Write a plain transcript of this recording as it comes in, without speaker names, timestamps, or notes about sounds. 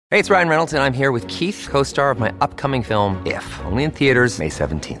Hey, it's Ryan Reynolds, and I'm here with Keith, co-star of my upcoming film, If, only in theaters May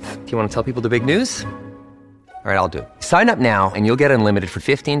 17th. Do you want to tell people the big news? All right, I'll do it. Sign up now and you'll get unlimited for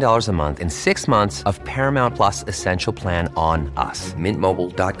 $15 a month and 6 months of Paramount Plus Essential Plan on us.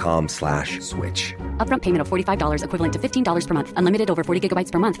 MintMobile.com/switch. Upfront payment of $45 equivalent to $15 per month. Unlimited over 40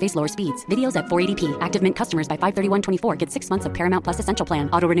 gigabytes per month. Face lower speeds. Videos at 480p. Active Mint customers by 531.24 get 6 months of Paramount Plus Essential Plan.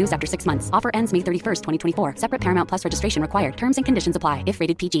 Auto renews after 6 months. Offer ends May 31st, 2024. Separate Paramount Plus registration required. Terms and conditions apply if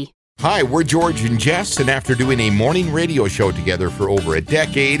rated PG. Hi, we're George and Jess, and after doing a morning radio show together for over a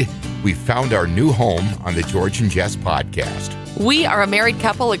decade, we found our new home on the George and Jess podcast. We are a married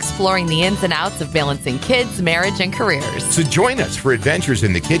couple exploring the ins and outs of balancing kids, marriage, and careers. So join us for adventures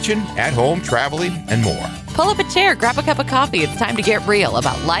in the kitchen, at home, traveling, and more. Pull up a chair, grab a cup of coffee. It's time to get real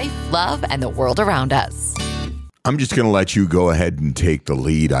about life, love, and the world around us. I'm just going to let you go ahead and take the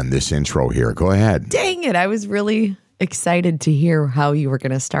lead on this intro here. Go ahead. Dang it. I was really excited to hear how you were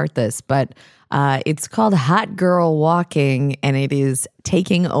going to start this, but it's called Hot Girl Walking, and it is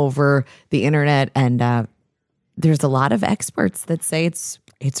taking over the internet, and there's a lot of experts that say it's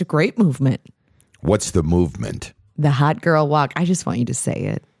a great movement. What's the movement? The Hot Girl Walk. I just want you to say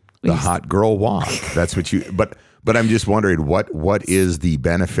it. The Hot Girl Walk. That's what you, but I'm just wondering, what is the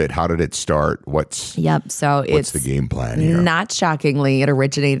benefit? How did it start? What's it's the game plan here? Not shockingly, it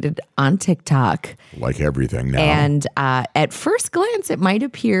originated on TikTok. Like everything now. And at first glance, it might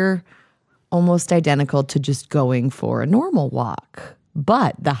appear almost identical to just going for a normal walk.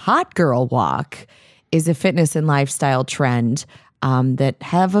 But the Hot Girl Walk is a fitness and lifestyle trend that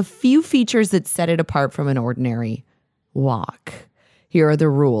have a few features that set it apart from an ordinary walk. Here are the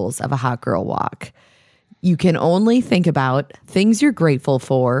rules of a Hot Girl Walk. You can only think about things you're grateful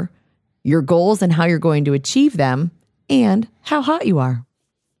for, your goals and how you're going to achieve them, and how hot you are.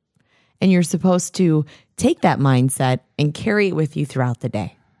 And you're supposed to take that mindset and carry it with you throughout the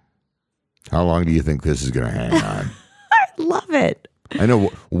day. How long do you think this is going to hang on? I love it. I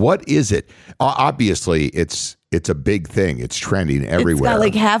know. What is it? Obviously, it's a big thing. It's trending everywhere. It's got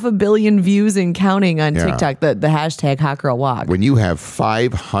like 500 million views and counting on TikTok, the hashtag Hot Girl Walk. When you have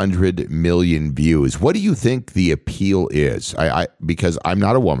 500 million views, what do you think the appeal is? Because I'm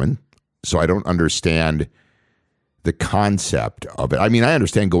not a woman, so I don't understand the concept of it. I mean, I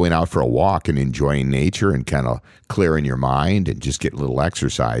understand going out for a walk and enjoying nature and kind of clearing your mind and just get a little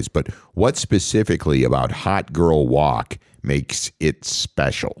exercise. But what specifically about Hot Girl Walk makes it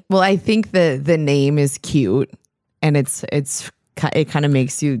special? Well, I think the name is cute, and it kind of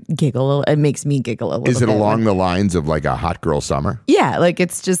makes you giggle. It makes me giggle a little bit. Is it along the lines of like a hot girl summer? Yeah, like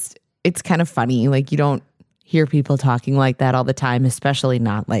it's kind of funny. Like you don't hear people talking like that all the time, especially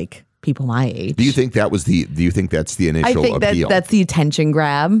not like people my age. Do you think that's the initial appeal? I think that's the attention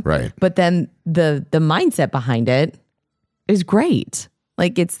grab. Right. But then the mindset behind it is great.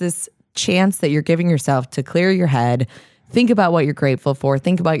 Like it's this chance that you're giving yourself to clear your head, think about what you're grateful for,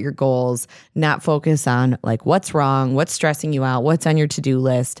 think about your goals, not focus on like what's wrong, what's stressing you out, what's on your to-do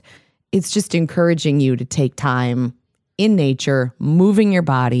list. It's just encouraging you to take time in nature, moving your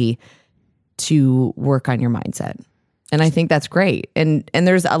body to work on your mindset. And I think that's great. And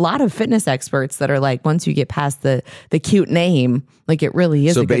there's a lot of fitness experts that are like, once you get past the cute name, like it really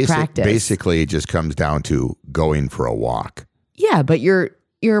is a good practice. Basically, it just comes down to going for a walk. Yeah, but you're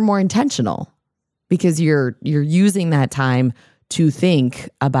more intentional because you're using that time to think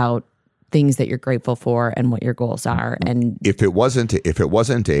about things that you're grateful for and what your goals are. And if it wasn't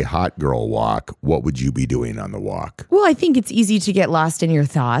a hot girl walk, what would you be doing on the walk? Well, I think it's easy to get lost in your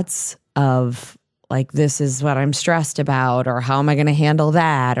thoughts of like, this is what I'm stressed about, or how am I going to handle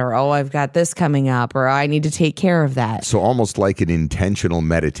that? Or, oh, I've got this coming up, or I need to take care of that. So almost like an intentional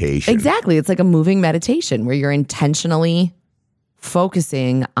meditation. Exactly. It's like a moving meditation where you're intentionally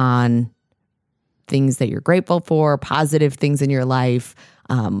focusing on things that you're grateful for, positive things in your life,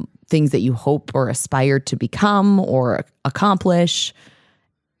 things that you hope or aspire to become or accomplish.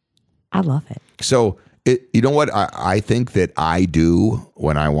 I love it. So, you know what I think that I do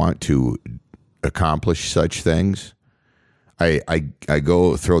when I want to accomplish such things? I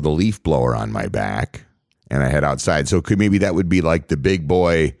go throw the leaf blower on my back and I head outside. So maybe that would be like the big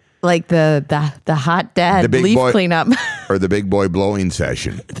boy, like the hot dad leaf cleanup, or the big boy blowing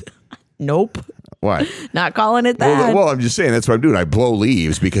session. Nope. What? Not calling it that. Well, I'm just saying that's what I'm doing. I blow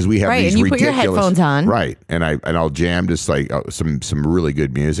leaves because we have these and you ridiculous. Put your headphones on, right? And I'll jam just like some really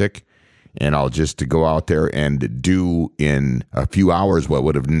good music, and I'll just go out there and do in a few hours what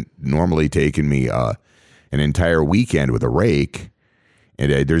would have normally taken me an entire weekend with a rake.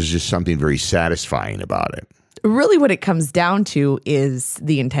 And there's just something very satisfying about it. Really, what it comes down to is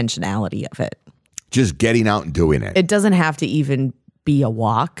the intentionality of it. Just getting out and doing it. It doesn't have to even be a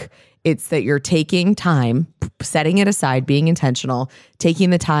walk. It's that you're taking time, setting it aside, being intentional,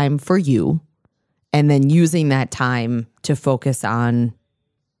 taking the time for you, and then using that time to focus on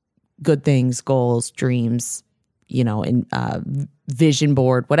good things, goals, dreams, and vision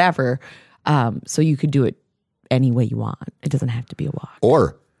board, whatever. So you could do it any way you want. It doesn't have to be a walk.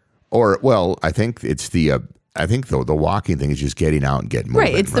 Or well, I think it's the walking thing is just getting out and getting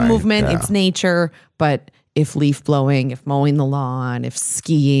moving. Right. It's the movement. Yeah. It's nature. But if leaf blowing, if mowing the lawn, if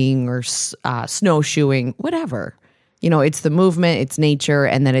skiing or snowshoeing, whatever. It's the movement, it's nature,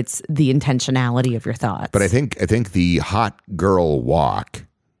 and then it's the intentionality of your thoughts. But I think the hot girl walk,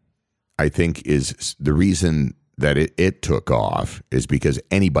 I think, is the reason that it took off is because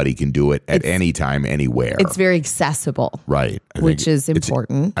anybody can do it at any time, anywhere. It's very accessible. Right. Which is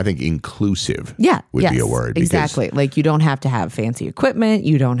important. I think inclusive would be a word. Exactly. Like you don't have to have fancy equipment.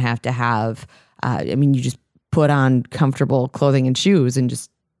 You don't have to have, you just put on comfortable clothing and shoes and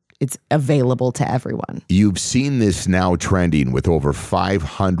just, it's available to everyone. You've seen this now trending with over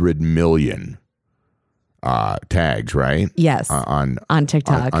 500 million tags, right? Yes. On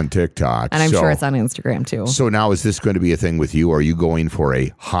TikTok. On TikTok. And I'm sure it's on Instagram too. So now is this going to be a thing with you? Or are you going for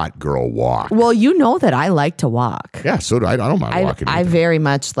a hot girl walk? Well, you know that I like to walk. Yeah, so do I. I don't mind walking. I very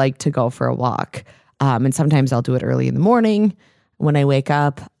much like to go for a walk. And sometimes I'll do it early in the morning when I wake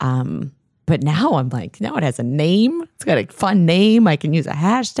up. But now I'm like, now it has a name. It's got a fun name. I can use a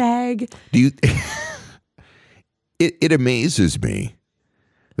hashtag. It amazes me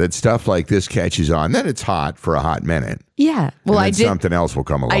that stuff like this catches on. Then it's hot for a hot minute. Yeah. Well, I did. Something else will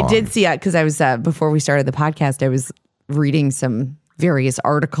come along. I did see it because I was, before we started the podcast, I was reading some various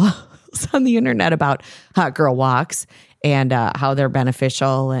articles on the internet about hot girl walks and how they're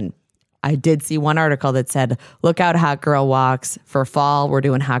beneficial. And I did see one article that said, look out, hot girl walks. For fall, we're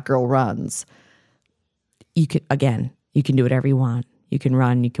doing hot girl runs. You can do whatever you want. You can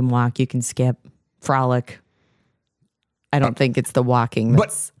run, you can walk, you can skip, frolic. I don't think it's the walking.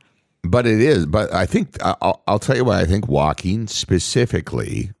 But it is. But I think, I'll tell you why I think walking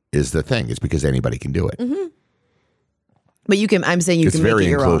specifically is the thing. It's because anybody can do it. Mm-hmm. But I'm saying you can make it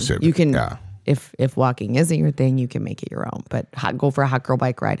your inclusive. Own. You can, if walking isn't your thing, you can make it your own. But go for a hot girl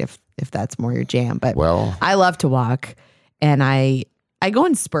bike ride if that's more your jam. But I love to walk, and I go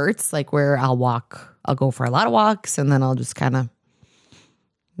in spurts, like where I'll go for a lot of walks, and then I'll just kind of,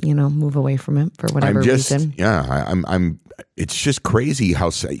 move away from it for whatever reason. Yeah, it's just crazy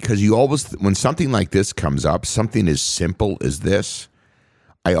how, because you always, when something like this comes up, something as simple as this,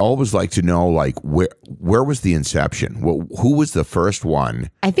 I always like to know, like, where was the inception? Who was the first one?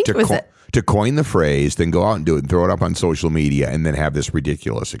 I think it was to coin the phrase, then go out and do it and throw it up on social media and then have this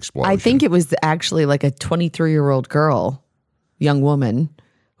ridiculous explosion. I think it was actually like a 23-year-old girl, young woman,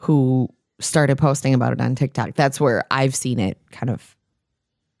 who started posting about it on TikTok. That's where I've seen it kind of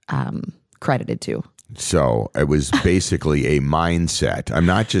credited to. So it was basically a mindset. I'm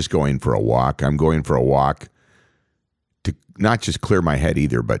not just going for a walk. I'm going for a walk to not just clear my head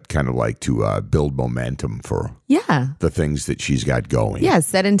either, but kind of like to build momentum for the things that she's got going. Yeah,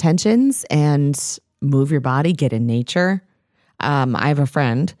 set intentions and move your body, get in nature. I have a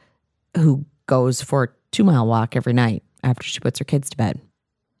friend who goes for a 2-mile walk every night after she puts her kids to bed.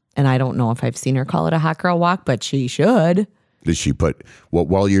 And I don't know if I've seen her call it a hot girl walk, but she should. Does she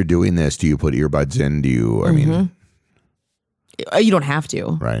while you're doing this, do you put earbuds in? Do you, I mean... You don't have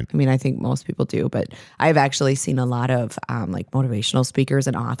to. Right. I mean, I think most people do, but I've actually seen a lot of like motivational speakers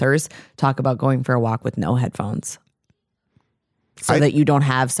and authors talk about going for a walk with no headphones so that you don't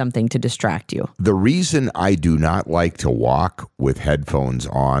have something to distract you. The reason I do not like to walk with headphones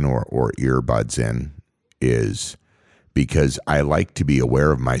on or earbuds in is because I like to be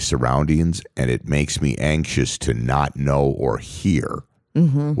aware of my surroundings, and it makes me anxious to not know or hear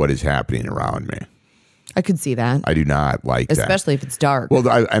what is happening around me. I could see that. I do not like that. Especially if it's dark. Well,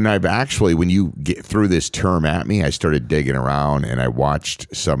 I've actually, when you get through this term at me, I started digging around and I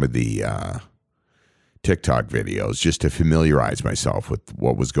watched some of the TikTok videos just to familiarize myself with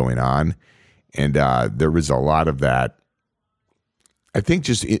what was going on. And there was a lot of that. I think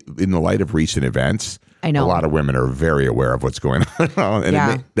just in the light of recent events, I know a lot of women are very aware of what's going on.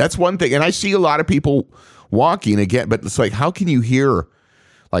 And that's one thing. And I see a lot of people walking again, but it's like, how can you hear...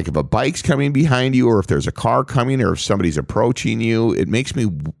 Like if a bike's coming behind you or if there's a car coming or if somebody's approaching you, it makes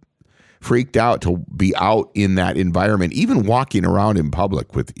me freaked out to be out in that environment, even walking around in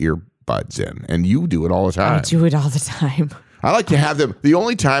public with earbuds in. And you do it all the time. I do it all the time. I like to have them. The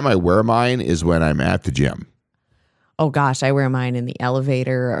only time I wear mine is when I'm at the gym. Oh, gosh. I wear mine in the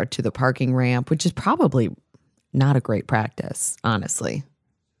elevator or to the parking ramp, which is probably not a great practice, honestly.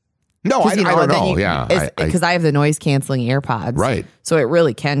 No, I don't know. Yeah. Because I have the noise canceling AirPods. Right. So it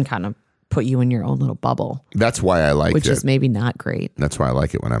really can kind of put you in your own little bubble. That's why I like it. Which is maybe not great. That's why I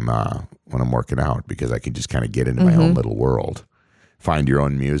like it when I'm working out, because I can just kind of get into my own little world. Find your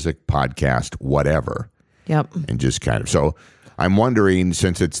own music, podcast, whatever. Yep. And just kind of. So I'm wondering,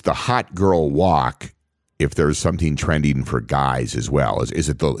 since it's the hot girl walk, if there's something trending for guys as well. Is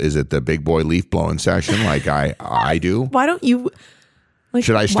it the big boy leaf blowing session like I do? Why don't you?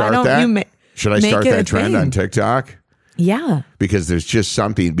 Should I start that? Should I start that trend on TikTok? Yeah. Because there's just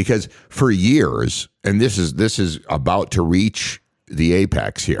something. Because for years, and this is about to reach the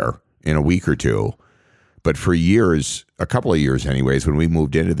apex here in a week or two. But for years, a couple of years anyways, when we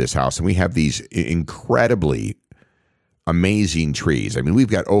moved into this house, and we have these incredibly amazing trees. I mean, we've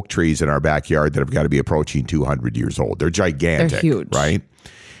got oak trees in our backyard that have got to be approaching 200 years old. They're gigantic. They're huge. Right?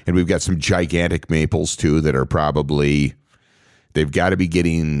 And we've got some gigantic maples, too, that are probably, they've got to be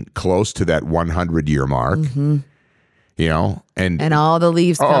getting close to that 100-year mark. Mm-hmm. You know, and all the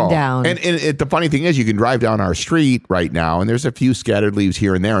leaves come down. And the funny thing is, you can drive down our street right now, and there's a few scattered leaves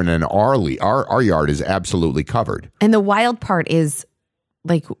here and there, and then our yard is absolutely covered. And the wild part is,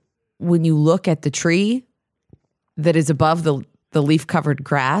 like, when you look at the tree that is above the leaf-covered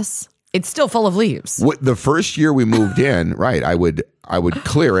grass, it's still full of leaves. The first year we moved in, right, I would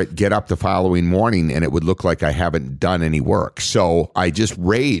clear it, get up the following morning, and it would look like I haven't done any work. So I just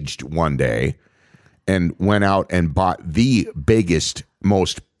raged one day and went out and bought the biggest,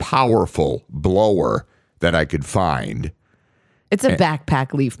 most powerful blower that I could find. It's a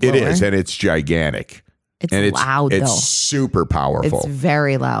backpack leaf blower. It is, and it's gigantic. It's and loud, though. It's super powerful. It's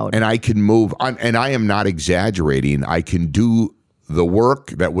very loud. And I can move, and I am not exaggerating. I can do the work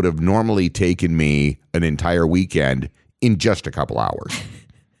that would have normally taken me an entire weekend in just a couple hours.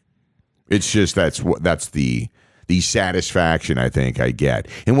 It's just, that's the satisfaction I think I get.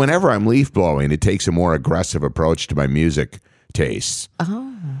 And whenever I'm leaf blowing, it takes a more aggressive approach to my music tastes.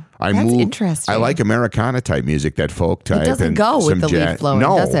 Oh, that's interesting. I like Americana type music, that folk type. It doesn't go with the leaf blowing,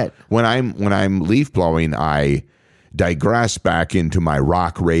 does it? When I'm leaf blowing, I digress back into my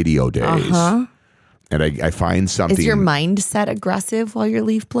rock radio days. Uh-huh. And I find something. Is your mindset aggressive while you're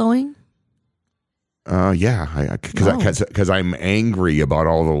leaf blowing? Yeah, because I'm angry about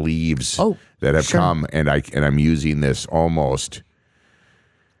all the leaves that have come, and I'm using this almost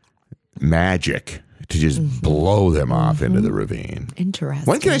magic to just blow them off into the ravine. Interesting.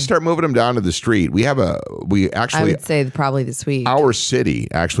 When can I start moving them down to the street? I would say probably this week. Our city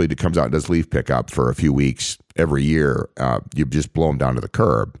actually comes out and does leaf pickup for a few weeks every year. You just blow them down to the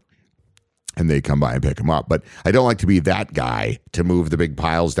curb, and they come by and pick them up. But I don't like to be that guy to move the big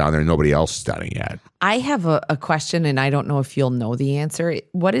piles down there and nobody else has done it yet. I have a question, and I don't know if you'll know the answer.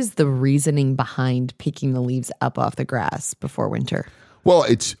 What is the reasoning behind picking the leaves up off the grass before winter? Well,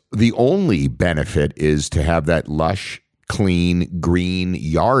 it's the only benefit is to have that lush, clean, green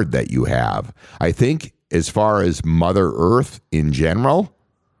yard that you have. I think as far as Mother Earth in general,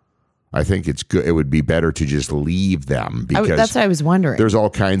 I think it's good. It would be better to just leave them because that's what I was wondering. There's all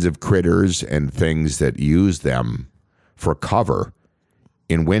kinds of critters and things that use them for cover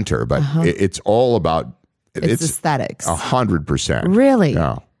in winter, but it's all about it's aesthetics. 100%. Really?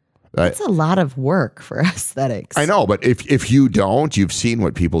 Yeah. That's a lot of work for aesthetics. I know, but if you don't, you've seen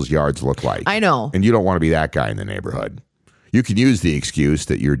what people's yards look like. I know. And you don't want to be that guy in the neighborhood. You can use the excuse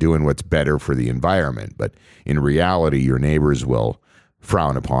that you're doing what's better for the environment, but in reality, your neighbors will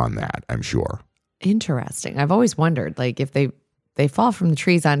frown upon that, I'm sure. Interesting. I've always wondered, like, if they fall from the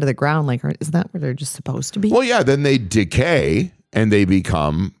trees onto the ground, like, isn't that where they're just supposed to be? Well, yeah, then they decay and they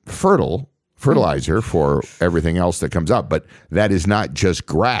become fertilizer for everything else that comes up. But that is not just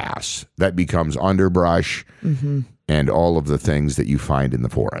grass. That becomes underbrush and all of the things that you find in the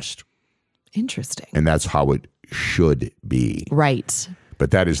forest. Interesting. And that's how it should be. Right.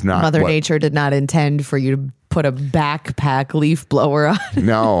 But that is not Mother Nature did not intend for you to put a backpack leaf blower on.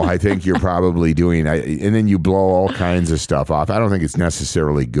 No, I think you're probably doing, and then you blow all kinds of stuff off. I don't think it's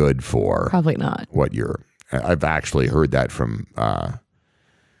necessarily good for probably not what I've actually heard that from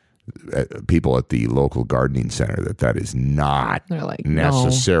people at the local gardening center that is not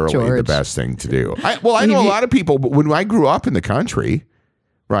necessarily the best thing to do. I know a lot of people, but when I grew up in the country,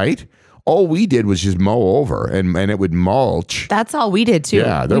 right? All we did was just mow over and it would mulch. That's all we did too.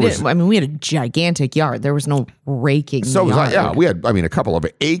 Yeah, we had a gigantic yard. There was no raking. So we had, a couple of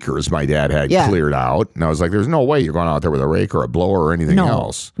acres my dad had cleared out. And I was like, there's no way you're going out there with a rake or a blower or anything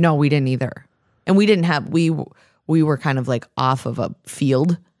else. No, we didn't either. And we didn't have, we were kind of like off of a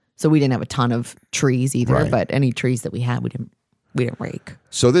field. So we didn't have a ton of trees either, right. But any trees that we had, we didn't rake.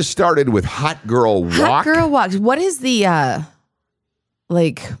 So this started with Hot Girl Walk. Hot Girl Walk. What is the,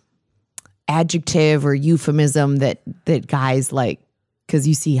 adjective or euphemism that guys like? Because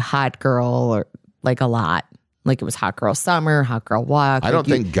you see hot girl or like a lot. Like it was hot girl summer, hot girl walk. I don't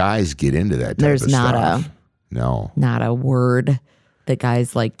think guys get into that type there's of stuff. not a word that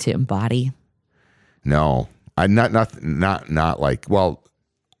guys like to embody. No. I'm not like, well,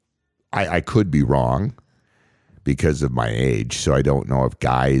 I could be wrong because of my age, so I don't know if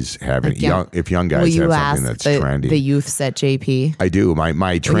guys have any if young guys have something that's trendy. The youths at JP. I do.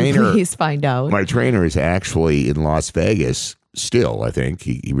 My trainer. Please find out. My trainer is actually in Las Vegas still. I think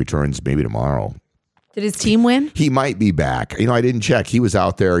he returns maybe tomorrow. Did his team win? He might be back. I didn't check. He was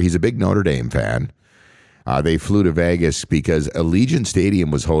out there. He's a big Notre Dame fan. They flew to Vegas because Allegiant Stadium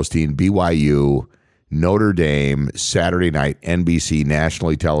was hosting BYU Notre Dame Saturday night NBC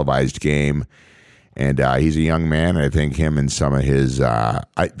nationally televised game. And he's a young man. And I think him and some of his,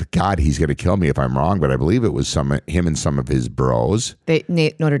 God, he's going to kill me if I'm wrong, but I believe it was him and some of his bros.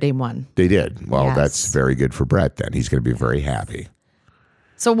 Notre Dame won. They did. Well, Yes. That's very good for Brett then. He's going to be very happy.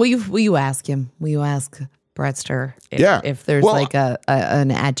 So will you ask him? Will you ask Brettster if there's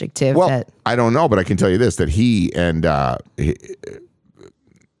an adjective that... I don't know, but I can tell you this, that he and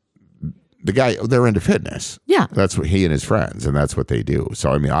the guy, they're into fitness. Yeah. That's what he and his friends, and that's what they do.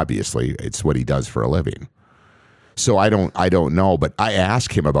 So, I mean, obviously, it's what he does for a living. So I don't know, but I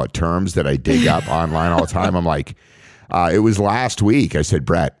ask him about terms that I dig up online all the time. I'm like, it was last week. I said,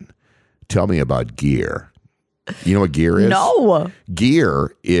 Brett, tell me about gear. You know what gear is? No.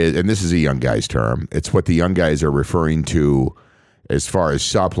 Gear is, and this is a young guy's term, it's what the young guys are referring to as far as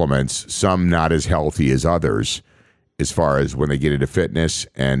supplements, some not as healthy as others, as far as when they get into fitness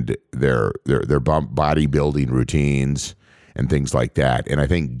and their bodybuilding routines and things like that. And I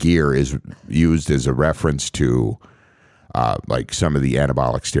think gear is used as a reference to like some of the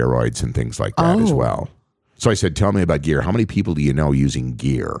anabolic steroids and things like that as well. So I said, tell me about gear. How many people do you know using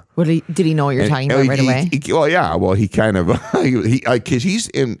gear? Did he know what you're talking about right away? Well, yeah. Well, he kind of, because he's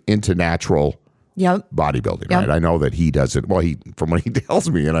into natural bodybuilding, right? I know that he doesn't. Well, from what he tells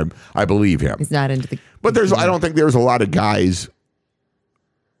me, and I believe him. He's not into the. But I don't think there's a lot of guys,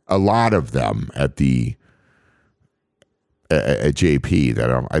 a lot of them at JP that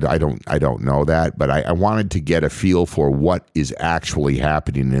I don't know that, but I wanted to get a feel for what is actually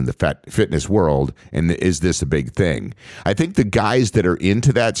happening in the fitness world, and is this a big thing? I think the guys that are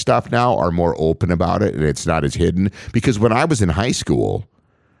into that stuff now are more open about it, and it's not as hidden. Because when I was in high school,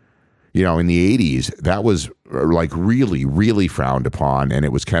 in the 80s, that was like really, really frowned upon, and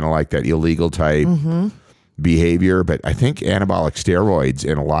it was kind of like that illegal type behavior. But I think anabolic steroids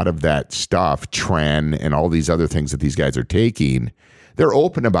and a lot of that stuff, tren and all these other things that these guys are taking, they're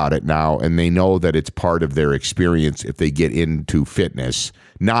open about it now, and they know that it's part of their experience if they get into fitness.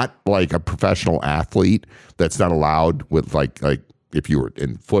 Not like a professional athlete that's not allowed with like if you were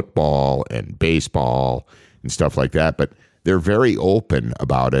in football and baseball and stuff like that, but they're very open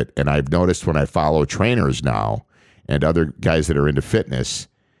about it. And I've noticed when I follow trainers now and other guys that are into fitness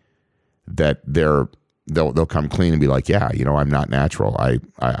that they'll come clean and be like, yeah, I'm not natural.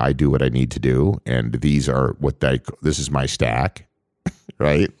 I do what I need to do. And these are this is my stack.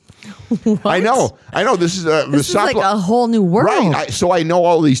 Right. What? I know. This is this is like a whole new world. Right. So I know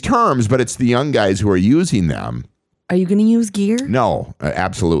all these terms, but it's the young guys who are using them. Are you going to use gear? No,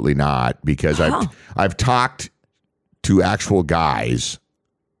 absolutely not. Because I've talked to actual guys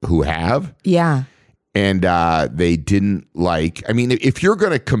who have. Yeah. And they didn't like, I mean, if you're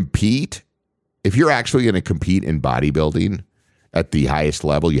going to compete, if you're actually going to compete in bodybuilding at the highest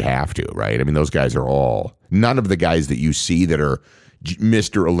level, you have to, right? I mean, those guys are none of the guys that you see that are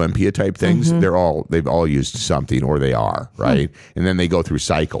Mr. Olympia type things, they've all used something, or they are, right? And then they go through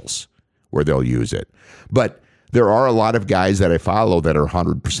cycles where they'll use it. But there are a lot of guys that I follow that are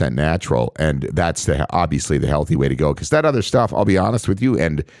 100% natural, and that's obviously the healthy way to go. Because that other stuff, I'll be honest with you,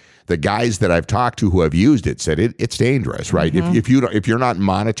 and the guys that I've talked to who have used it said it's dangerous, right? If you're not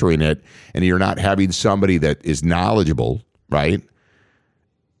monitoring it and you're not having somebody that is knowledgeable, right,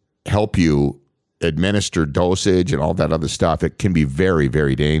 help you administer dosage and all that other stuff, it can be very,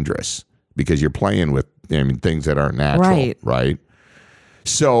 very dangerous because you're playing with things that aren't natural, right?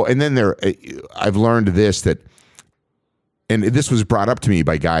 So, and then I've learned that. And this was brought up to me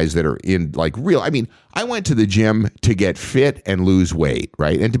by guys that are in like real, I went to the gym to get fit and lose weight,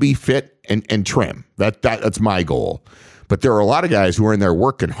 right? And to be fit and trim. That's my goal. But there are a lot of guys who are in there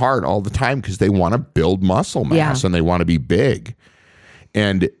working hard all the time because they want to build muscle mass and they want to be big.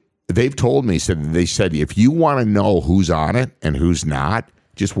 And they've told me, they said, if you want to know who's on it and who's not,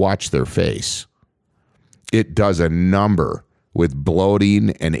 just watch their face. It does a number with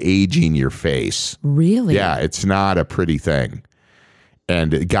bloating and aging your face. Really? Yeah, it's not a pretty thing.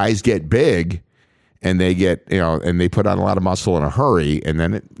 And guys get big and they get, and they put on a lot of muscle in a hurry. And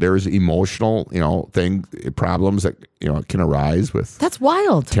then there's emotional, problems that, can arise with That's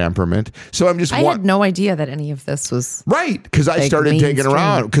wild. temperament. So I'm just, I had no idea that any of this was right. Cause I started taking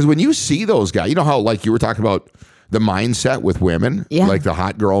around. Cause when you see those guys, you know how like you were talking about the mindset with women, like the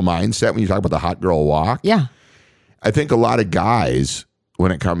hot girl mindset, when you talk about the hot girl walk. Yeah. I think a lot of guys,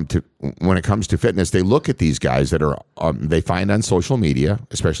 when it comes to fitness, they look at these guys that are they find on social media,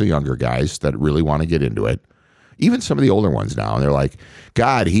 especially younger guys that really want to get into it. Even some of the older ones now, and they're like,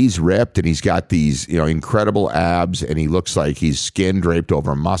 God, he's ripped and he's got these incredible abs and he looks like he's skin draped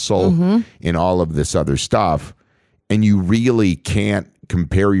over muscle and all of this other stuff. And you really can't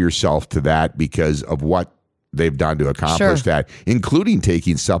compare yourself to that because of what they've done to accomplish that, including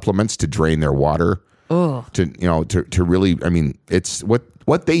taking supplements to drain their water. To really, I mean, it's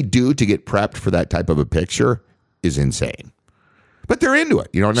what they do to get prepped for that type of a picture is insane. But they're into it,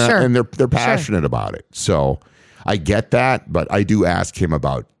 and they're passionate about it. So I get that, but I do ask him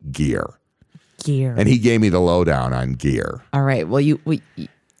about gear. And he gave me the lowdown on gear. All right. Well, you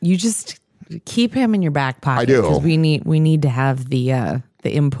just keep him in your back pocket. I do. Because we need to have the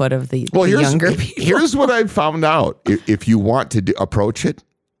input of the younger people. Here's what I found out. If you want to approach it,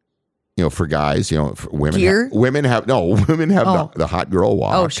 for guys, for women, gear? Women have the hot girl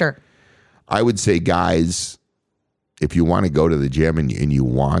walk. Oh, sure. I would say, guys, if you want to go to the gym and you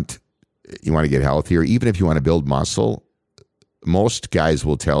want to get healthier, even if you want to build muscle, most guys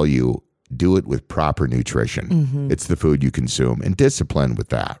will tell you do it with proper nutrition. It's the food you consume and discipline with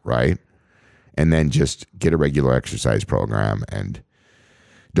that, right? And then just get a regular exercise program and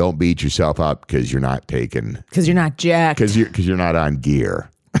don't beat yourself up because you're not jacked, because you're not on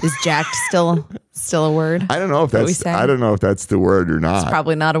gear. Is jacked still a word? I don't know if that's the word or not. It's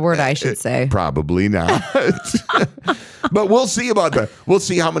probably not a word I should say. Probably not. But we'll see about that. We'll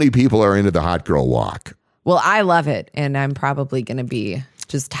see how many people are into the hot girl walk. Well, I love it, and I'm probably going to be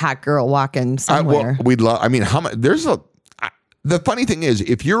just hot girl walking somewhere. The funny thing is,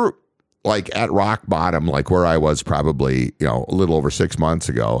 if you're like at rock bottom, like where I was probably, a little over 6 months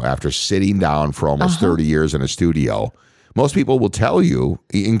ago after sitting down for almost 30 years in a studio, most people will tell you,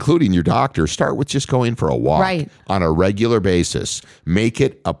 including your doctor, start with just going for a walk on a regular basis. Make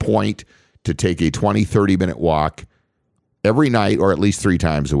it a point to take a 20, 30-minute walk every night or at least 3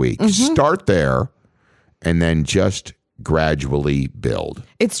 times a week. Start there and then just gradually build.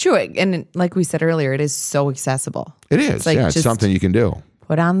 It's true. And like we said earlier, it is so accessible. It is. It's something you can do.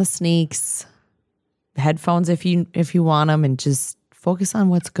 Put on the sneaks, headphones if you want them, and just focus on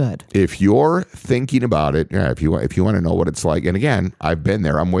what's good. If you're thinking about it, if you want to know what it's like, and again, I've been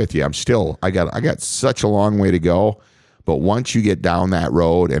there. I'm with you. I got such a long way to go. But once you get down that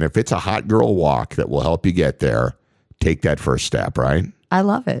road, and if it's a hot girl walk that will help you get there, take that first step, right? I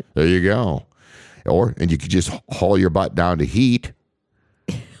love it. There you go. And you could just haul your butt down to heat.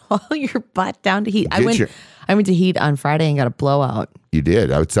 Haul your butt down to heat. I went to heat on Friday and got a blowout. You did.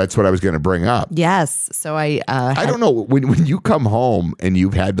 That's what I was going to bring up. Yes. So I don't know, when you come home and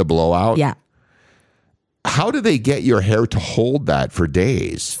you've had the blowout. Yeah. How do they get your hair to hold that for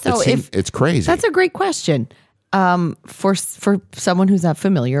days? So it's crazy. That's a great question. For someone who's not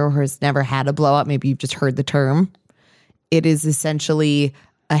familiar or has never had a blowout, maybe you've just heard the term. It is essentially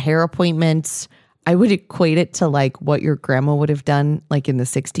a hair appointment. I would equate it to like what your grandma would have done like in the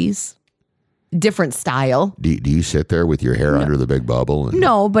 60s. Different style. Do you sit there with your hair under the big bubble?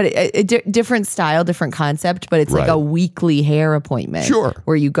 No, but a different style, different concept, but it's like a weekly hair appointment. Sure.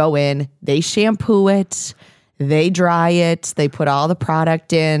 Where you go in, they shampoo it, they dry it, they put all the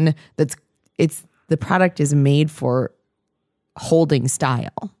product in. The product is made for holding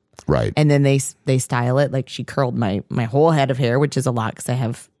style. Right. And then they style it. Like she curled my whole head of hair, which is a lot because I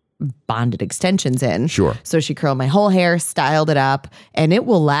have bonded extensions in. Sure. So she curled my whole hair, styled it up, and it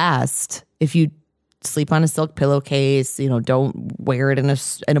will last if you sleep on a silk pillowcase, don't wear it in a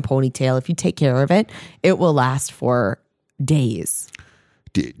ponytail. If you take care of it, it will last for days.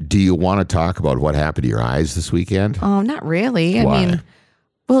 Do you want to talk about what happened to your eyes this weekend? Oh, not really. Why? I mean,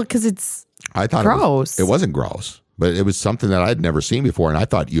 well, because it's gross. It wasn't gross, but it was something that I'd never seen before, and I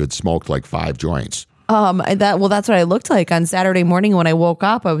thought you had smoked like 5 joints. That's what I looked like on Saturday morning when I woke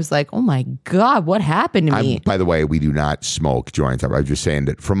up. I was like, oh my God, what happened to me? By the way, we do not smoke joints. I was just saying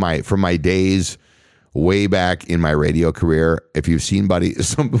that from my days way back in my radio career, if you've seen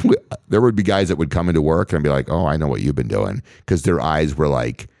there would be guys that would come into work and be like, oh, I know what you've been doing. Because their eyes were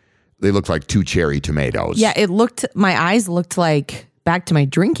they looked like 2 cherry tomatoes. Yeah, my eyes looked like back to my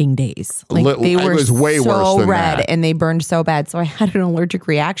drinking days. Like they were it was way worse than red that. And they burned so bad. So I had an allergic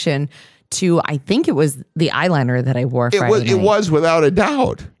reaction to, I think it was the eyeliner that I wore Friday night. It was without a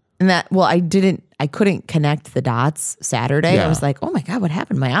doubt. And I couldn't connect the dots Saturday. Yeah. I was like, oh my God, what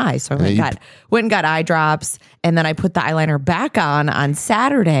happened to my eyes? So I went and got eye drops, and then I put the eyeliner back on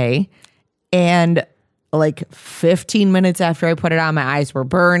Saturday, and like 15 minutes after I put it on, my eyes were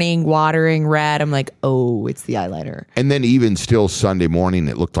burning, watering, red. I'm like, oh, it's the eyeliner. And then even still Sunday morning,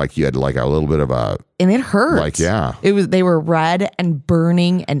 it looked like you had like a little bit of a... And it hurt. Like, yeah. They were red and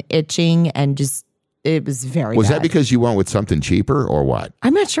burning and itching and just, it was very Was bad. that because you went with something cheaper or what?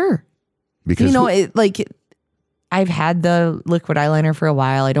 I'm not sure. Because I've had the liquid eyeliner for a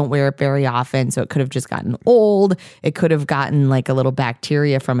while. I don't wear it very often, so it could have just gotten old. It could have gotten like a little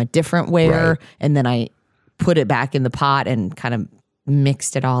bacteria from a different wear, Right. and then I put it back in the pot and kind of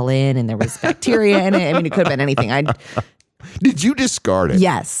mixed it all in, and there was bacteria in it. I mean, it could have been anything. Did you discard it?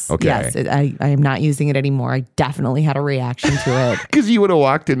 Yes. Okay. Yes. I am not using it anymore. I definitely had a reaction to it. Because you would have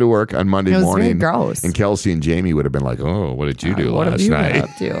walked into work on Monday It was morning. very gross. And Kelsey and Jamie would have been like, oh, what did you do What have last you night? been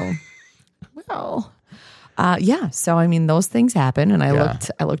up to? Well, yeah. So I mean, those things happen, and I looked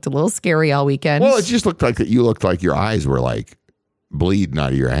a little scary all weekend. Well, it just looked like that. You looked like your eyes were like bleeding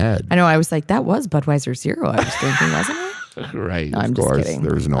out of your head. I know. I was like, that was Budweiser Zero I was drinking, wasn't it? Right. No, I'm of just course. kidding.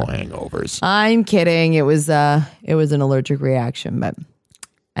 There's no hangovers. I'm kidding. It was an allergic reaction, but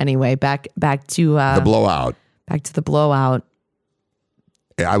anyway, back to The blowout. back to the blowout.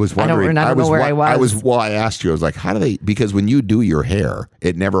 I was wondering. I don't know where I was. Well, I asked you. I was like, how do they? Because when you do your hair,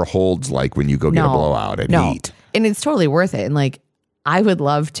 it never holds like when you go get a blowout at heat. And it's totally worth it. And like, I would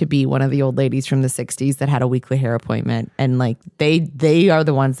love to be one of the old ladies from the 60s that had a weekly hair appointment. And like, they are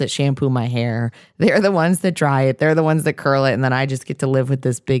the ones that shampoo my hair. They're the ones that dry it. They're the ones that curl it. And then I just get to live with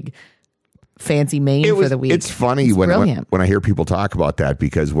this big fancy mane for the week. It's funny when I hear people talk about that,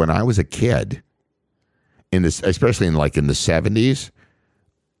 because when I was a kid, especially in the 70s,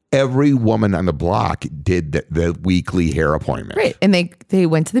 every woman on the block did the weekly hair appointment. Right. And they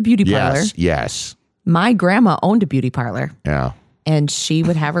went to the beauty parlor. Yes. My grandma owned a beauty parlor. Yeah. And she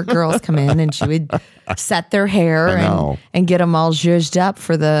would have her girls come in, and she would set their hair know. and get them all zhuzhed up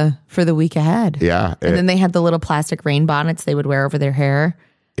for the week ahead. Yeah. And then they had the little plastic rain bonnets they would wear over their hair.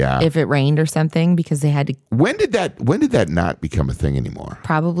 Yeah. If it rained or something, because they had to. When did that not become a thing anymore?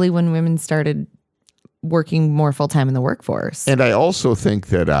 Probably when women started working more full time in the workforce. And I also think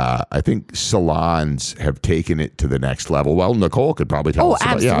that I think salons have taken it to the next level. Well, Nicole could probably tell us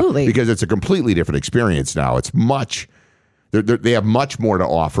about absolutely. because it's a completely different experience now. It's much. They have much more to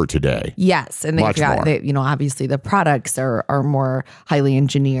offer today. Yes, and they've got obviously the products are more highly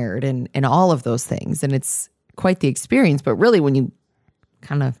engineered and all of those things, and it's quite the experience. But really, when you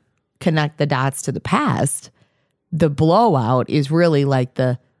kind of connect the dots to the past, the blowout is really like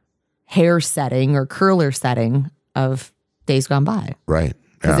the hair setting or curler setting of days gone by. Right.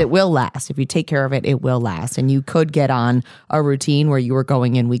 Because it will last. If you take care of it, it will last. And you could get on a routine where you were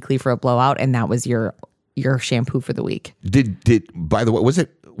going in weekly for a blowout, and that was your shampoo for the week. Did by the way,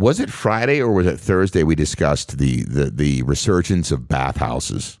 was it Friday or was it Thursday we discussed the resurgence of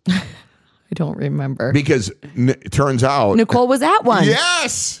bathhouses? I don't remember. Because it turns out Nicole was at one.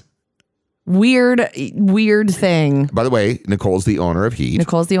 Yes. Weird thing. By the way, Nicole's the owner of Heat.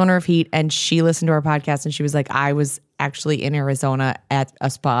 Nicole's the owner of Heat, and she listened to our podcast, and she was like, I was actually in Arizona at a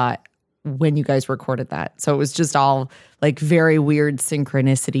spa when you guys recorded that. So it was just all like very weird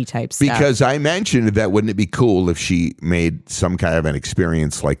synchronicity type stuff. Because I mentioned that wouldn't it be cool if she made some kind of an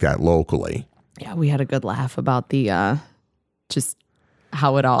experience like that locally? Yeah, we had a good laugh about the just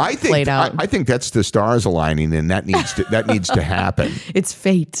how it all played out. I think that's the stars aligning, and that needs to happen. It's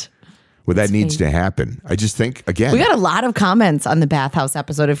fate. Well, that needs to happen. I just think, again, we got a lot of comments on the bathhouse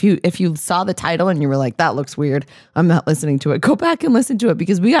episode. If you saw the title and you were like, that looks weird, I'm not listening to it, go back and listen to it,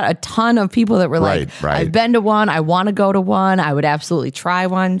 because we got a ton of people that were like, I've been to one, I want to go to one, I would absolutely try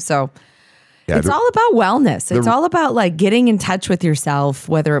one. So it's all about wellness. It's all about like getting in touch with yourself,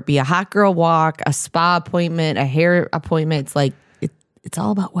 whether it be a hot girl walk, a spa appointment, a hair appointment. It's like, it's all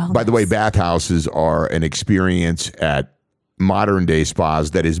about wellness. By the way, bathhouses are an experience at modern day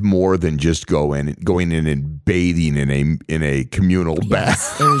spas that is more than just going in and bathing in a communal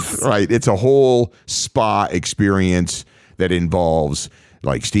bath. Right. It's a whole spa experience that involves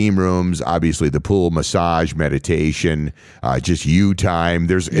like steam rooms, obviously the pool, massage, meditation, just you time.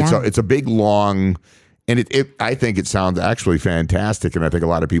 It's a big long, and I think it sounds actually fantastic, and I think a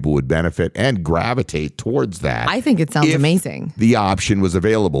lot of people would benefit and gravitate towards that. I think it sounds amazing. The option was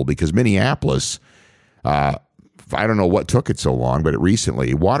available, because Minneapolis, I don't know what took it so long, but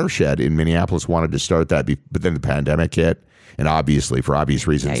recently, Watershed in Minneapolis wanted to start that, but then the pandemic hit, and obviously, for obvious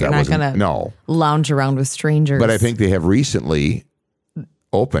reasons, you're that not wasn't lounge around with strangers. But I think they have recently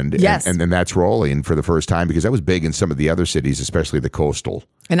opened. Yes. And then that's rolling for the first time because that was big in some of the other cities, especially the coastal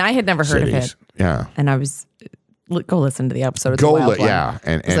And I had never heard cities. of it. Yeah. And I was, go listen to the episode. It's a wild one. Yeah.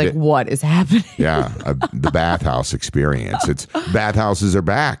 And it's like, what is happening? Yeah. The bathhouse experience. Bathhouses are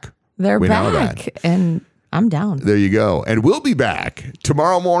back. They're we back. know that. And I'm down. There you go. And we'll be back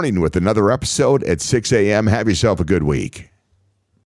tomorrow morning with another episode at 6 a.m. Have yourself a good week.